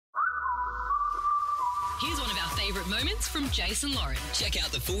Here's one of our favourite moments from Jason Lauren. Check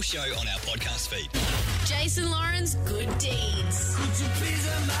out the full show on our podcast feed. Jason Lauren's Good Deeds.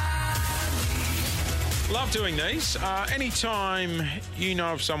 Love doing these. Anytime you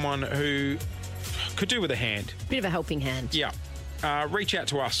know of someone who could do with a hand. Bit of a helping hand. Yeah. Reach out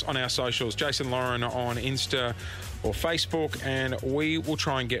to us on our socials, Jason Lauren on Insta or Facebook, and we will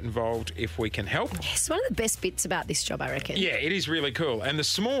try and get involved if we can help. It's one of the best bits about this job, I reckon. Yeah, it is really cool. And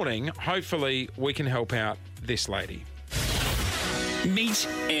this morning, hopefully, we can help out this lady. Meet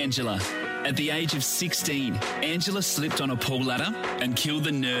Angela. At the age of 16, Angela slipped on a pool ladder and killed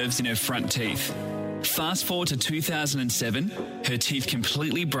the nerves in her front teeth. Fast forward to 2007, her teeth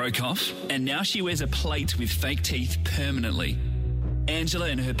completely broke off, and now she wears a plate with fake teeth permanently. Angela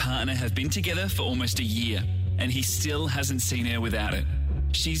and her partner have been together for almost a year, and he still hasn't seen her without it.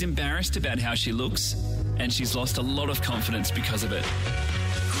 She's embarrassed about how she looks, and she's lost a lot of confidence because of it.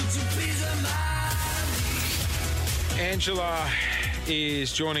 Angela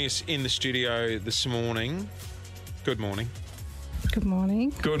is joining us in the studio this morning. Good morning. Good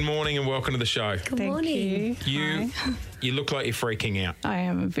morning. Good morning and welcome to the show. Good Thank morning. you. Hi. You look like you're freaking out. I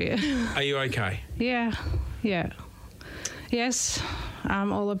am a bit. Are you okay? Yeah. Yes,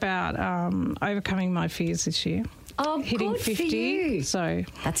 I'm all about overcoming my fears this year. Oh, Hitting good 50. for you. So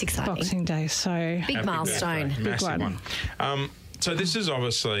That's exciting. Boxing Day. So Big Happy milestone. birthday. Massive one. one. So this is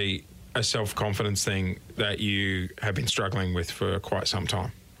obviously a self-confidence thing that you have been struggling with for quite some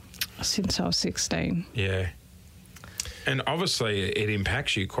time. since I was 16. Yeah. And obviously it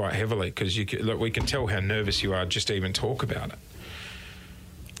impacts you quite heavily because we can tell how nervous you are just to even talk about it.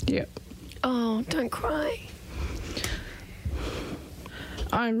 Yep. Oh, don't cry.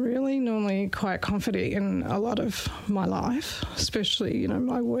 I'm really normally quite confident in a lot of my life, especially,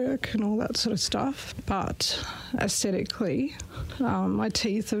 my work and all that sort of stuff. But aesthetically, my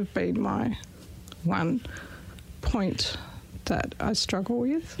teeth have been my one point that I struggle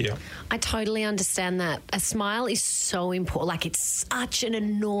with. Yeah. I totally understand that. A smile is so important. Like, it's such an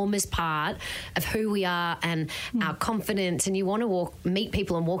enormous part of who we are and our confidence. And you want to meet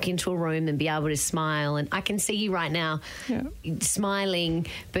people and walk into a room and be able to smile. And I can see you right now smiling,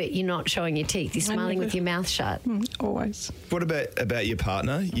 but you're not showing your teeth. You're smiling with your mouth shut. Always. What about your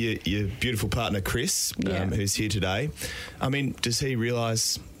partner, your beautiful partner, Chris, who's here today? I mean, does he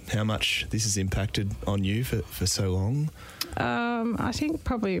realise how much this has impacted on you for so long? I think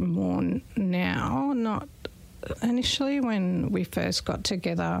probably more now, not initially when we first got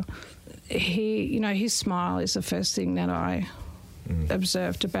together. His smile is the first thing that I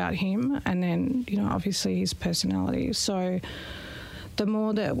observed about him, and then, obviously his personality. So the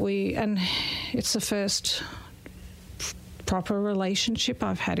more that and it's the first proper relationship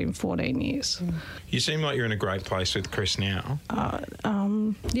I've had in 14 years. You seem like you're in a great place with Chris now.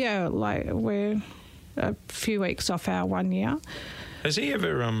 Like we're a few weeks off our 1 year. Has he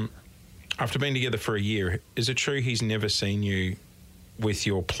ever, after being together for a year, is it true he's never seen you with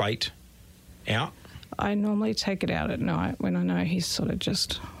your plate out? I normally take it out at night when I know he's sort of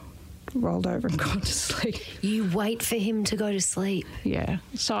just rolled over and gone to sleep. You wait for him to go to sleep. Yeah.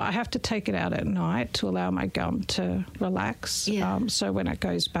 So I have to take it out at night to allow my gum to relax. Yeah. So when it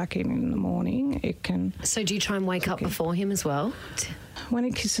goes back in the morning, it can... So do you try and wake up before him as well? When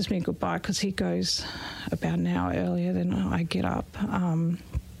he kisses me goodbye, because he goes about an hour earlier than I get up,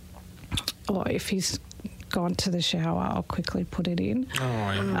 or if he's gone to the shower, I'll quickly put it in. Oh,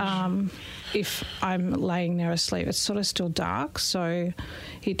 yeah. If I'm laying there asleep, it's sort of still dark, so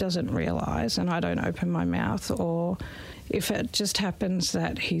he doesn't realise and I don't open my mouth. Or if it just happens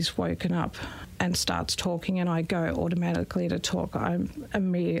that he's woken up and starts talking and I go automatically to talk, I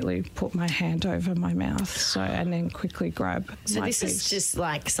immediately put my hand over my mouth and then quickly grab So my this piece. is just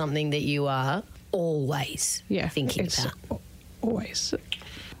like something that you are always thinking it's about. Always.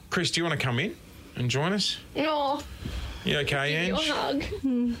 Chris, do you want to come in and join us? Oh, You okay, Ange? hug.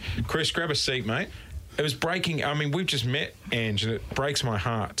 Chris, grab a seat, mate. It was breaking. I mean, we've just met Ange, and it breaks my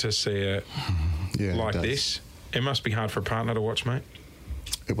heart to see her like this. It must be hard for a partner to watch, mate.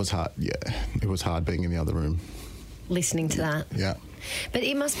 It was hard, yeah. It was hard being in the other room. Listening to that. Yeah. But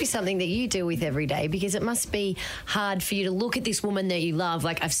it must be something that you deal with every day, because it must be hard for you to look at this woman that you love.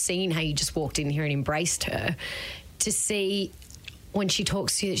 Like, I've seen how you just walked in here and embraced her. To see when she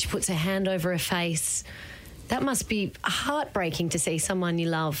talks to you that she puts her hand over her face, that must be heartbreaking to see someone you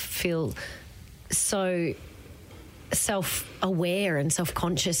love feel so self-aware and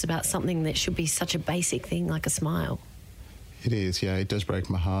self-conscious about something that should be such a basic thing like a smile. It is, yeah. It does break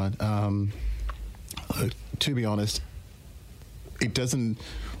my heart. To be honest, it doesn't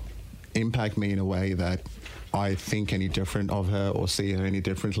impact me in a way that I think any different of her or see her any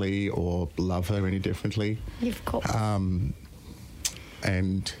differently or love her any differently. Of course.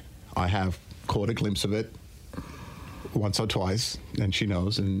 And I have caught a glimpse of it once or twice, and she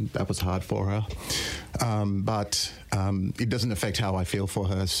knows, and that was hard for her. But it doesn't affect how I feel for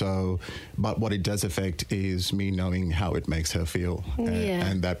her. But what it does affect is me knowing how it makes her feel,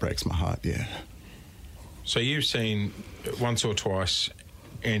 and that breaks my heart. Yeah. So you've seen once or twice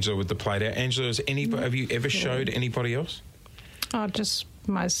Angela with the plate out. Angela, have you ever showed anybody else? Oh, just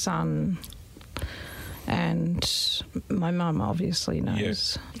my son. And my mum obviously knows.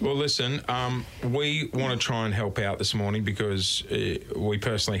 Yes. Well, listen, we want to try and help out this morning because we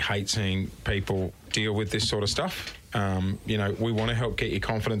personally hate seeing people deal with this sort of stuff. We want to help get your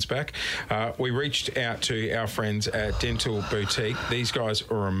confidence back. We reached out to our friends at Dental Boutique. These guys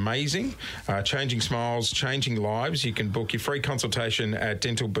are amazing. Changing smiles, changing lives. You can book your free consultation at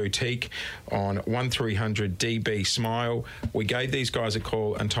Dental Boutique on 1300 DB Smile. We gave these guys a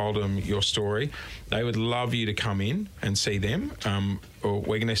call and told them your story. They would love you to come in and see them. We're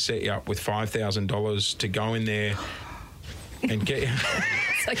going to set you up with $5,000 to go in there and get...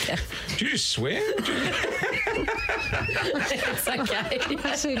 It's okay. Did you just swear? It's okay.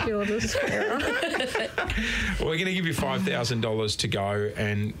 I said you're the swearer. We're going to give you $5,000 to go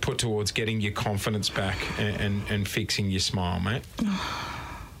and put towards getting your confidence back and fixing your smile, mate.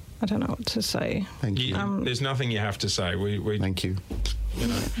 I don't know what to say. Thank you. There's nothing you have to say. We Thank you.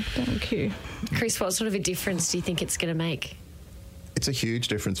 Thank you. Chris, what sort of a difference do you think it's going to make? It's a huge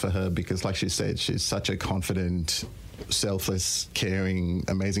difference for her because, like she said, she's such a confident, selfless, caring,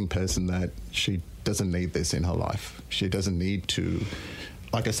 amazing person that she doesn't need this in her life. She doesn't need to,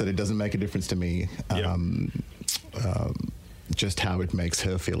 like I said, it doesn't make a difference to me. Just how it makes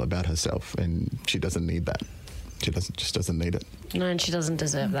her feel about herself, and she doesn't need that. She doesn't need it. No, and she doesn't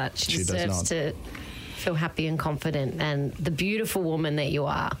deserve that. She deserves to feel happy and confident and the beautiful woman that you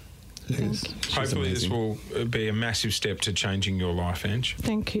are. Hopefully this will be a massive step to changing your life, Ange.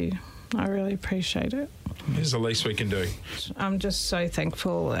 Thank you. I really appreciate it. It's the least we can do. I'm just so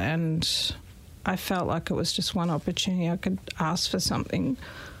thankful, and I felt like it was just one opportunity I could ask for something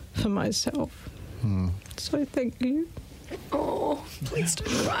for myself. So thank you. Oh, please don't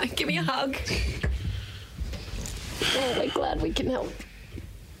cry. Give me a hug. Oh, we're glad we can help.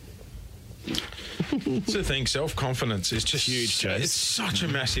 It's the thing, self-confidence is just huge, Chase. It's such a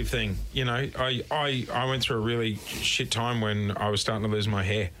massive thing. You know, I went through a really shit time when I was starting to lose my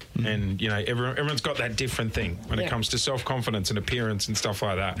hair. And, you know, everyone's got that different thing when it comes to self-confidence and appearance and stuff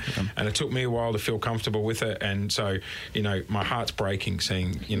like that. And it took me a while to feel comfortable with it. And so, you know, my heart's breaking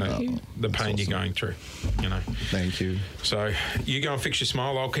seeing, you know, the pain you're going through, you know. Thank you. So you go and fix your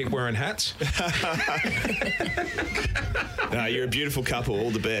smile. I'll keep wearing hats. No, you're a beautiful couple.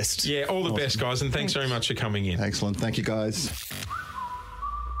 All the best. Yeah, all the best, guys. And thanks very much for coming in. Excellent. Thank you, guys.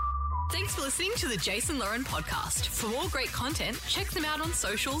 Thanks for listening to the Jason Lauren podcast. For more great content, check them out on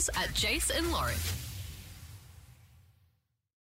socials at Jason Lauren.